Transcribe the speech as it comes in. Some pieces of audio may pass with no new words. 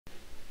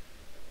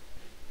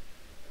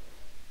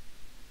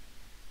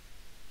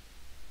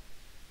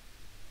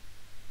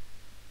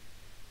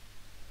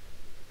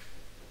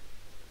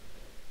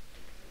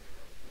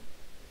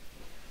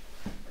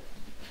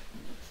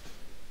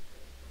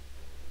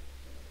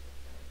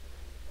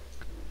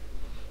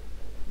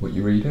What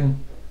you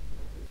reading?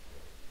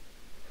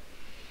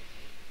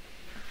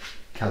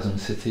 Chasm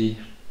City.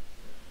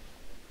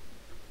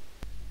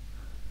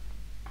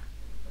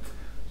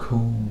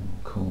 Cool.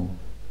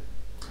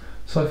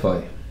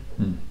 Sci-fi.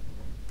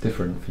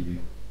 Different for you.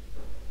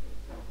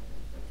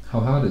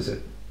 How hard is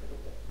it?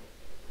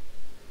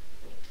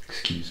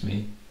 Excuse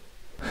me.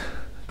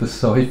 The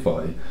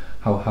sci-fi.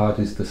 How hard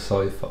is the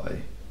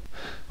sci-fi?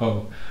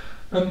 Oh,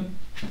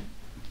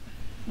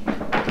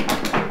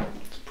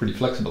 it's pretty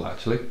flexible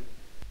actually.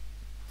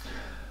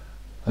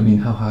 I mean,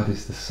 how hard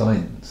is the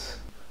science?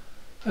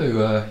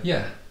 Oh,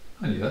 yeah,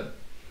 I knew that.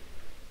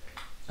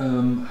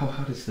 How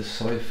hard is the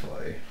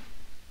sci-fi?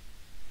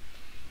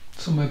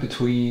 Somewhere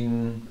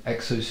between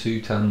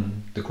Exosuit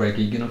and the Greg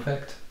Egan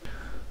effect.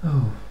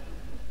 Oh.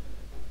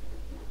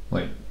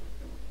 Wait.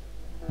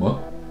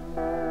 What?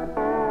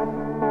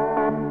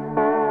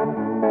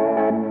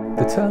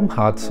 The term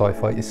hard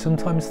sci-fi is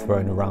sometimes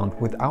thrown around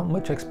without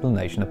much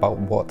explanation about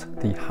what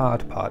the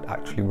hard part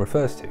actually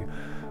refers to,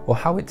 or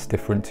how it's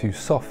different to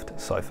soft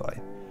sci-fi.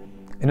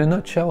 In a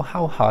nutshell,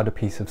 how hard a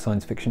piece of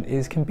science fiction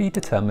is can be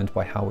determined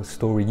by how a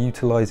story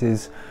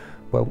utilises,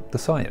 well, the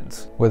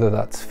science, whether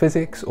that's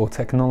physics or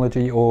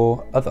technology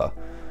or other,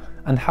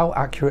 and how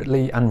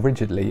accurately and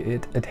rigidly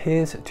it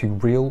adheres to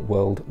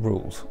real-world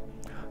rules.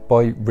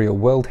 By real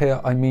world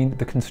here, I mean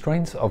the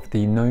constraints of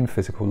the known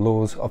physical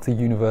laws of the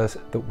universe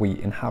that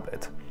we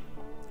inhabit.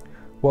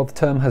 While the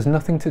term has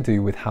nothing to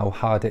do with how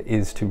hard it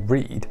is to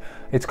read,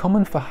 it's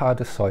common for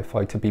harder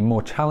sci-fi to be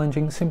more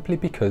challenging simply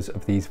because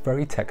of these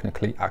very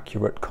technically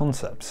accurate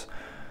concepts.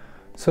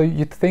 So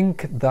you'd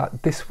think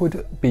that this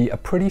would be a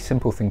pretty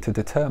simple thing to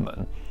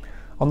determine.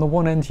 On the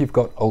one end you've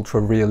got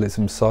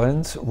ultra-realism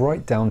science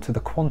right down to the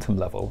quantum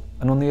level,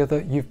 and on the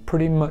other you've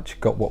pretty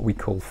much got what we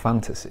call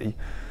fantasy.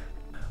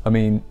 I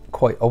mean,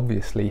 quite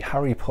obviously,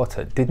 Harry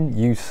Potter didn't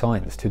use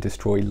science to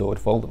destroy Lord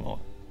Voldemort,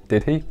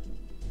 did he?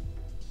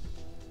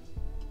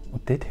 Or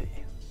did he?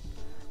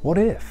 What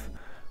if,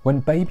 when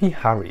baby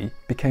Harry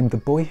became the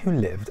boy who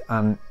lived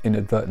and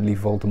inadvertently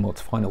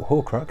Voldemort's final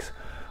Horcrux,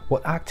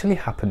 what actually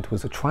happened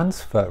was a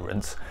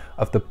transference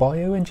of the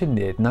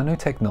bioengineered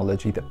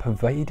nanotechnology that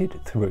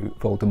pervaded through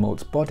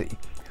Voldemort's body,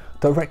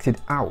 directed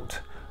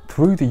out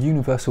through the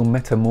universal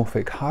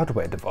metamorphic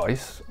hardware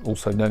device,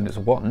 also known as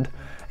a wand,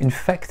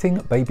 infecting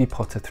baby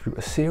Potter through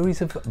a series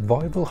of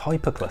viral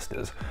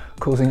hyperclusters,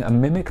 causing a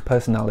mimic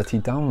personality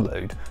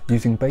download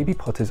using baby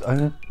Potter's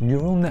own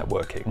neural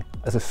networking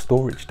as a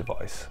storage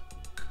device.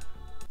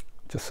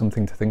 Just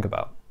something to think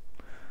about.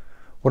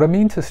 What I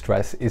mean to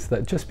stress is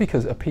that just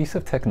because a piece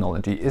of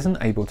technology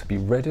isn't able to be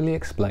readily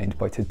explained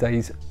by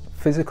today's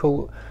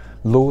physical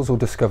laws or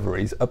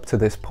discoveries up to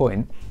this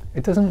point,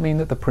 it doesn't mean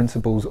that the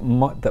principles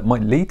that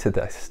might lead to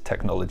this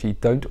technology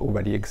don't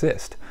already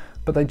exist,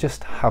 but they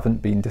just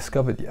haven't been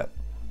discovered yet.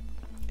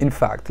 In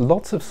fact,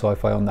 lots of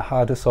sci-fi on the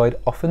harder side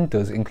often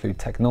does include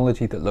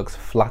technology that looks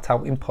flat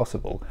out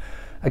impossible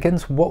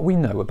against what we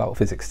know about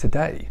physics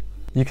today.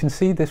 You can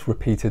see this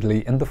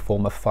repeatedly in the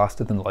form of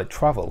faster than light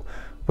travel,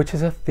 which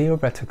is a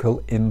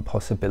theoretical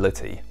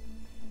impossibility.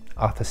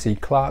 Arthur C.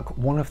 Clarke,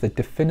 one of the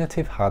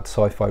definitive hard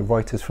sci-fi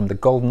writers from the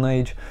Golden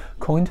Age,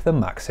 coined the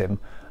maxim,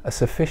 "A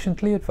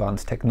sufficiently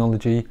advanced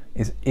technology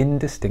is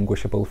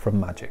indistinguishable from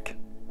magic."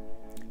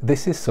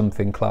 This is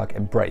something Clarke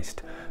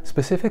embraced,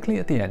 specifically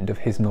at the end of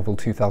his novel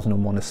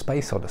 2001: A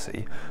Space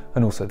Odyssey,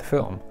 and also the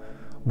film,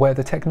 where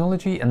the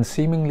technology and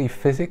seemingly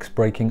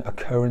physics-breaking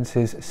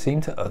occurrences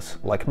seem to us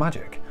like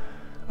magic.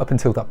 Up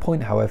until that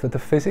point, however, the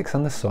physics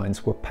and the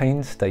science were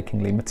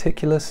painstakingly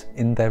meticulous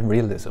in their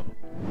realism.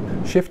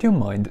 Shift your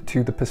mind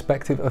to the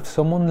perspective of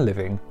someone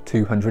living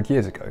 200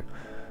 years ago.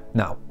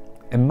 Now,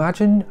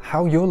 imagine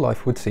how your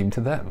life would seem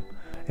to them.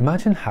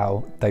 Imagine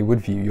how they would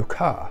view your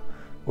car,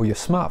 or your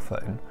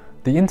smartphone,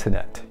 the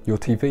internet, your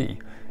TV.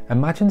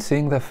 Imagine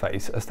seeing their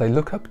face as they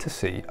look up to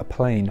see a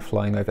plane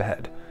flying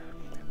overhead.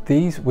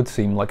 These would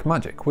seem like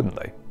magic, wouldn't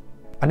they?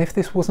 And if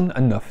this wasn't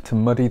enough to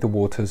muddy the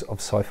waters of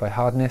sci-fi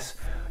hardness,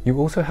 you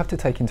also have to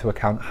take into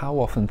account how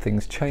often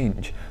things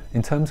change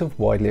in terms of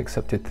widely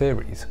accepted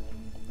theories.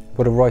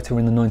 What a writer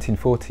in the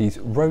 1940s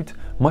wrote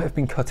might have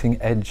been cutting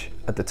edge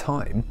at the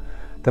time.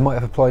 They might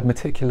have applied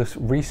meticulous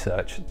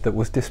research that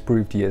was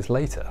disproved years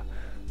later.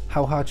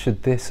 How hard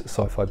should this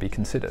sci-fi be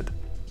considered?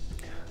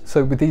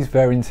 So with these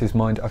variances in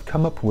mind, I've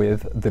come up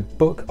with the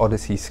Book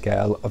Odyssey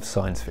scale of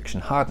science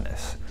fiction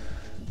hardness.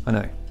 I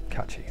know,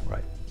 catchy,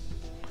 right?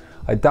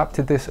 I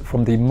adapted this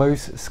from the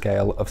Mohs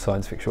scale of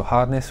science fiction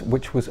hardness,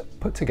 which was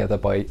put together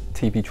by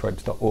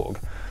tvtropes.org.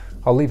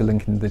 I'll leave a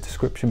link in the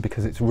description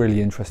because it's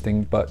really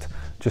interesting, but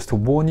just to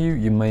warn you,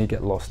 you may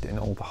get lost in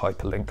all the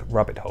hyperlink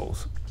rabbit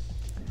holes.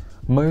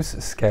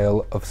 Mohs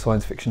scale of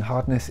science fiction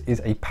hardness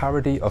is a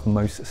parody of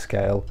Mohs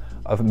scale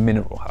of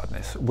mineral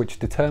hardness, which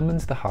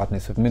determines the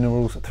hardness of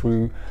minerals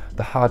through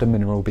the harder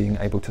mineral being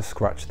able to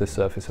scratch the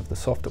surface of the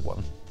softer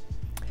one.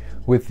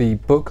 With the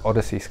Book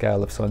Odyssey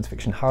scale of science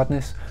fiction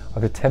hardness,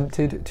 I've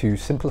attempted to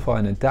simplify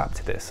and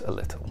adapt this a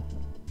little.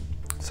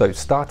 So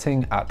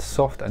starting at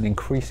soft and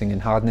increasing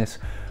in hardness,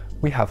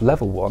 we have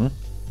level 1,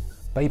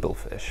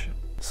 Babelfish.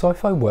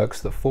 Sci-fi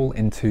works that fall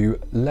into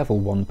level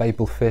 1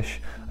 Babelfish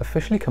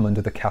officially come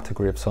under the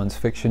category of science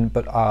fiction,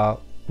 but are,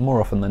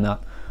 more often than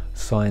not,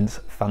 science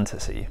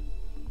fantasy.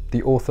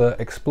 The author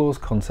explores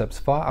concepts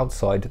far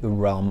outside the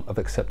realm of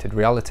accepted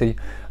reality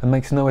and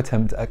makes no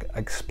attempt at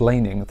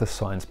explaining the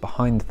science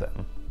behind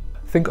them.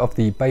 Think of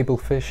the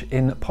Babelfish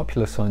in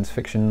popular science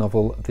fiction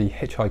novel The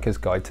Hitchhiker's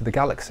Guide to the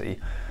Galaxy,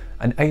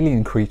 an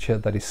alien creature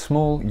that is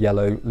small,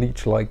 yellow,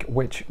 leech-like,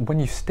 which,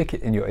 when you stick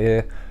it in your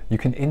ear, you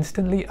can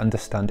instantly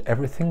understand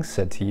everything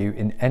said to you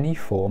in any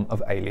form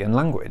of alien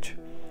language.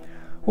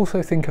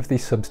 Also think of the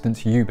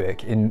substance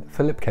Ubik in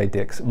Philip K.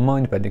 Dick's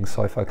mind-bending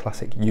sci-fi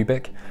classic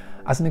Ubik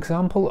as an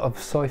example of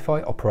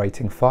sci-fi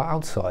operating far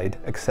outside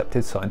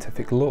accepted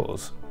scientific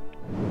laws.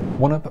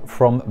 One up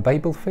from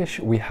Babelfish,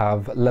 we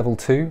have level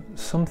 2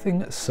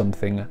 something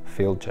something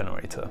field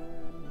generator.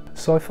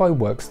 Sci-fi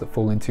works that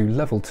fall into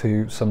level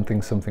 2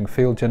 something something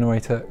field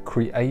generator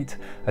create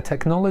a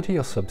technology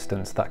or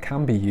substance that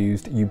can be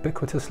used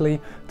ubiquitously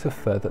to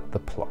further the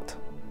plot.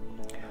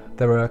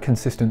 There are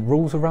consistent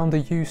rules around the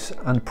use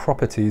and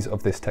properties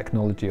of this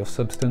technology or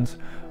substance,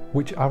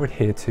 which are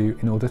adhered to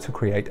in order to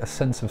create a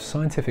sense of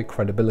scientific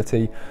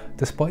credibility,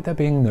 despite there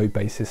being no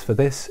basis for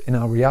this in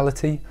our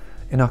reality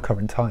in our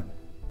current time.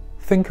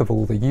 Think of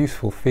all the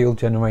useful field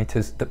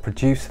generators that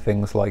produce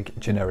things like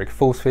generic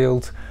force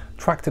fields,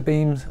 tractor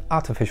beams,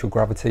 artificial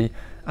gravity,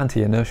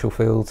 anti-inertial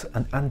fields,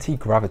 and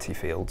anti-gravity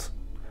fields.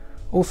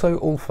 Also,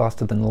 all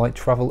faster than light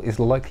travel is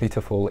likely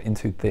to fall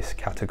into this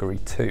category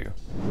too.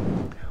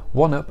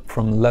 One up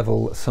from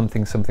level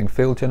something something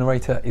field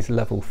generator is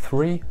level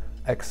 3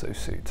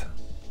 exosuit.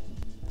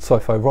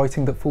 Sci-fi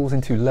writing that falls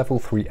into level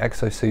 3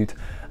 exosuit,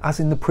 as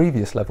in the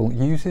previous level,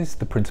 uses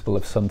the principle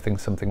of something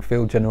something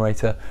field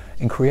generator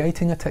in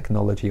creating a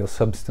technology or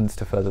substance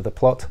to further the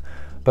plot,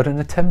 but an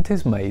attempt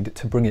is made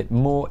to bring it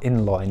more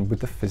in line with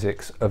the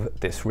physics of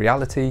this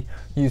reality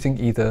using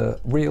either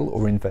real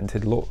or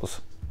invented laws.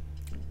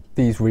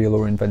 These real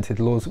or invented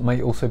laws may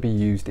also be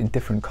used in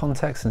different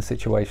contexts and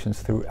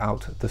situations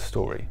throughout the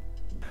story.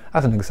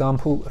 As an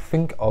example,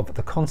 think of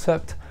the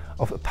concept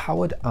of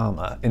powered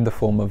armour in the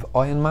form of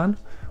Iron Man,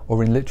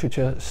 or in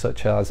literature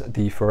such as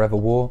The Forever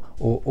War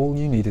or All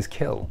You Need Is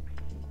Kill.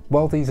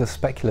 While these are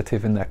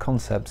speculative in their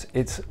concepts,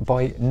 it's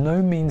by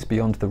no means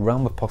beyond the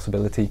realm of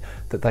possibility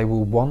that they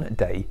will one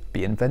day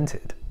be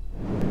invented.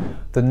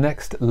 The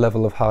next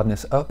level of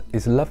hardness up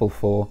is level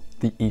 4,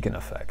 the Egan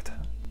effect.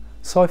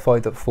 Sci-fi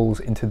that falls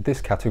into this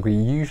category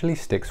usually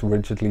sticks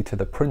rigidly to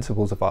the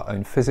principles of our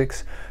own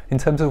physics in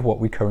terms of what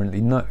we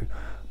currently know,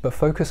 but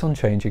focus on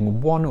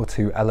changing one or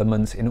two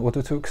elements in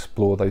order to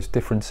explore those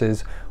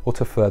differences or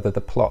to further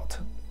the plot.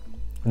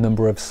 A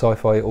number of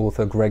sci-fi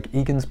author Greg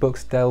Egan's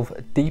books delve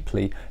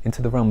deeply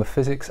into the realm of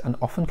physics and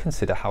often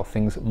consider how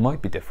things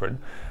might be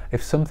different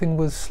if something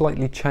was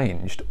slightly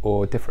changed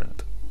or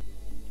different.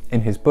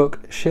 In his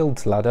book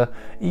Schild's Ladder,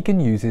 Egan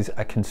uses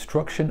a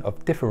construction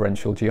of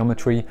differential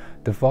geometry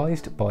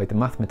devised by the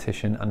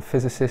mathematician and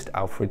physicist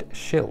Alfred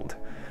Schild,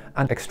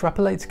 and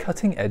extrapolates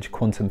cutting-edge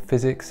quantum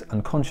physics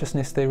and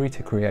consciousness theory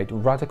to create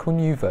radical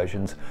new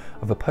versions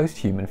of a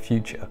post-human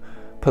future,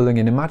 pulling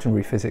in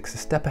imaginary physics a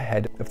step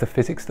ahead of the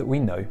physics that we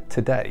know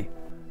today.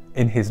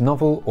 In his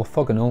novel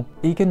Orthogonal,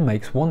 Egan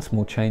makes one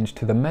small change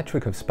to the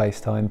metric of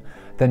space-time,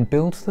 then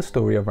builds the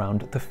story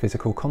around the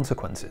physical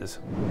consequences.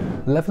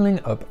 Leveling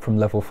up from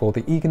level 4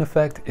 the Egan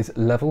effect is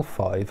level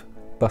 5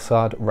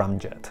 Bussard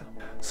Ramjet.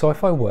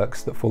 Sci-fi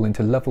works that fall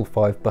into level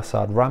 5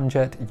 Bussard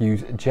Ramjet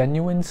use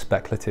genuine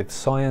speculative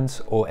science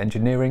or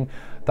engineering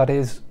that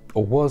is,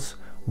 or was,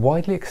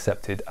 widely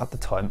accepted at the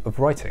time of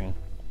writing.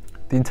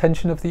 The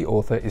intention of the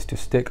author is to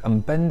stick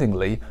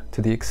unbendingly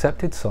to the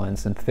accepted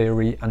science and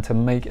theory and to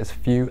make as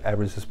few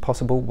errors as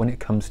possible when it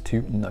comes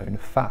to known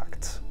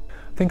facts.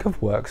 Think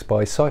of works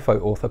by sci-fi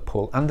author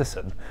Paul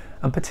Anderson,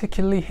 and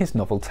particularly his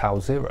novel Tau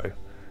Zero.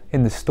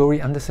 In this story,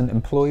 Anderson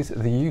employs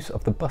the use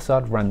of the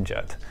Bussard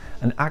Ramjet,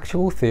 an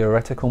actual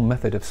theoretical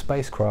method of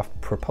spacecraft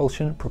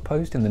propulsion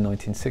proposed in the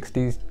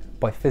 1960s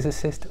by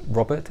physicist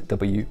Robert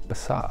W.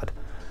 Bussard.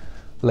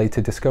 Later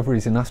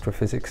discoveries in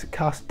astrophysics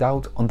cast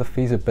doubt on the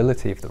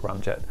feasibility of the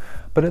ramjet,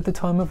 but at the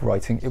time of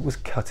writing it was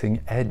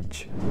cutting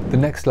edge. The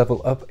next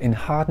level up in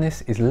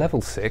hardness is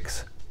level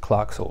 6,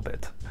 Clarke's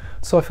Orbit.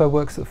 Sci-fi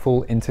works that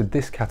fall into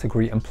this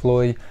category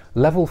employ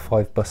level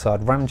 5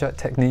 Bussard ramjet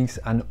techniques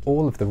and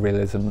all of the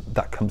realism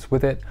that comes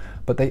with it,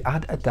 but they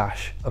add a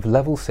dash of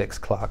level 6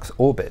 Clarke's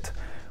Orbit,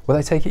 where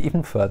they take it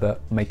even further,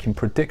 making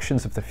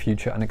predictions of the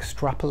future and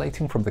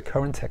extrapolating from the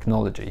current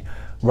technology,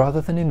 rather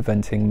than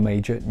inventing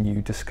major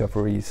new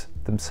discoveries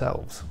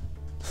themselves.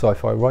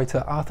 Sci-fi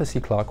writer Arthur C.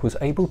 Clarke was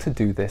able to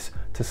do this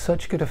to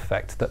such good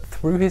effect that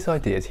through his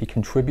ideas he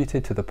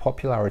contributed to the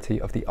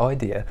popularity of the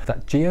idea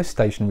that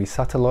geostationary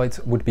satellites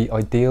would be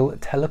ideal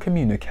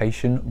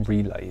telecommunication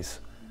relays.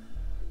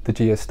 The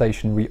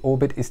geostationary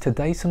orbit is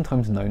today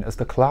sometimes known as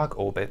the Clarke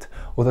Orbit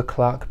or the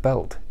Clarke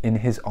Belt in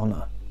his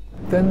honour.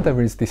 Then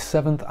there is the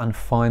 7th and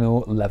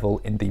final level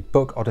in the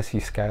Book Odyssey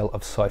scale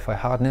of sci-fi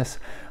hardness,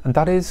 and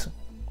that is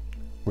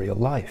real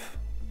life.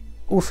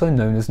 Also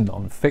known as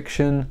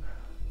non-fiction,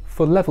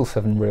 For level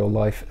 7 real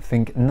life,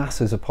 think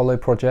NASA's Apollo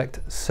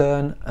project,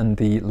 CERN and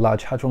the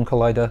Large Hadron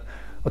Collider,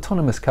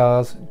 autonomous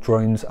cars,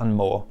 drones and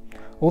more.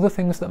 All the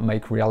things that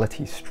make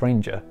reality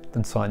stranger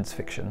than science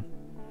fiction.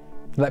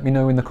 Let me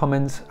know in the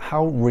comments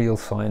how real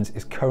science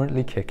is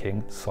currently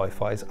kicking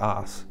sci-fi's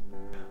ass.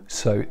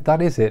 So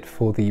that is it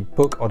for the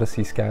Book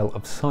Odyssey scale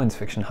of science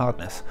fiction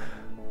hardness.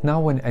 Now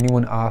when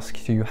anyone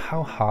asks you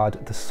how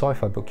hard the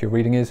sci-fi book you're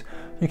reading is,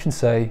 you can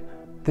say,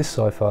 this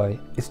sci-fi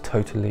is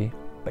totally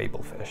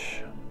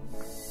Babelfish.